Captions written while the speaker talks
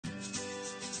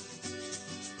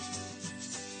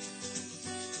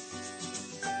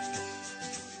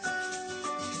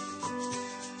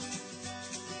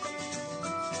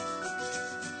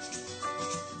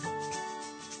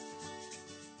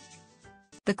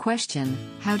The question,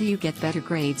 how do you get better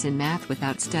grades in math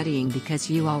without studying because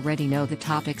you already know the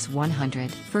topics 100?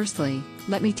 Firstly,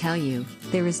 let me tell you,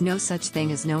 there is no such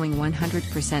thing as knowing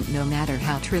 100% no matter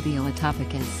how trivial a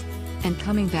topic is. And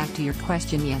coming back to your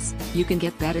question, yes, you can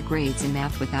get better grades in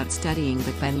math without studying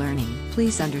but by learning.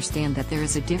 Please understand that there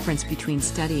is a difference between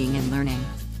studying and learning.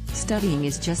 Studying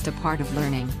is just a part of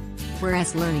learning,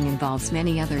 whereas learning involves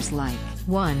many others like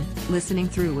 1. Listening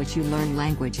through which you learn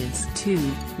languages. 2.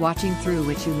 Watching through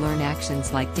which you learn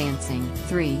actions like dancing.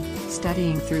 3.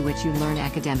 Studying through which you learn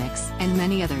academics. And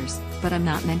many others, but I'm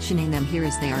not mentioning them here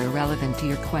as they are irrelevant to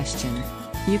your question.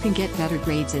 You can get better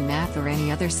grades in math or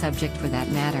any other subject for that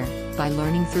matter, by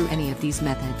learning through any of these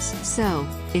methods. So,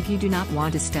 if you do not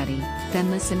want to study,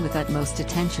 then listen with utmost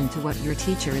attention to what your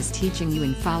teacher is teaching you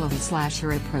and follow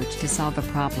his/her approach to solve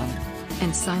a problem.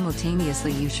 And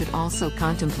simultaneously you should also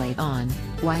contemplate on,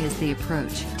 why is the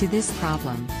approach to this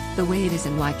problem the way it is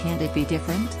and why can't it be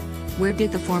different? Where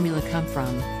did the formula come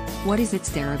from? What is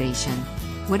its derivation?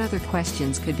 What other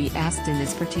questions could be asked in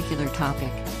this particular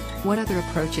topic? What other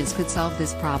approaches could solve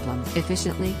this problem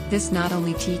efficiently? This not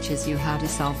only teaches you how to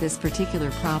solve this particular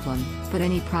problem, but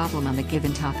any problem on the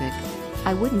given topic.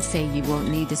 I wouldn't say you won't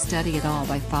need to study at all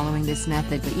by following this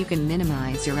method, but you can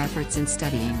minimize your efforts in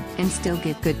studying and still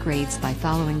get good grades by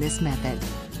following this method.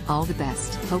 All the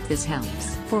best. Hope this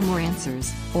helps. For more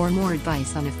answers, or more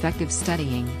advice on effective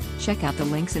studying, check out the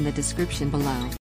links in the description below.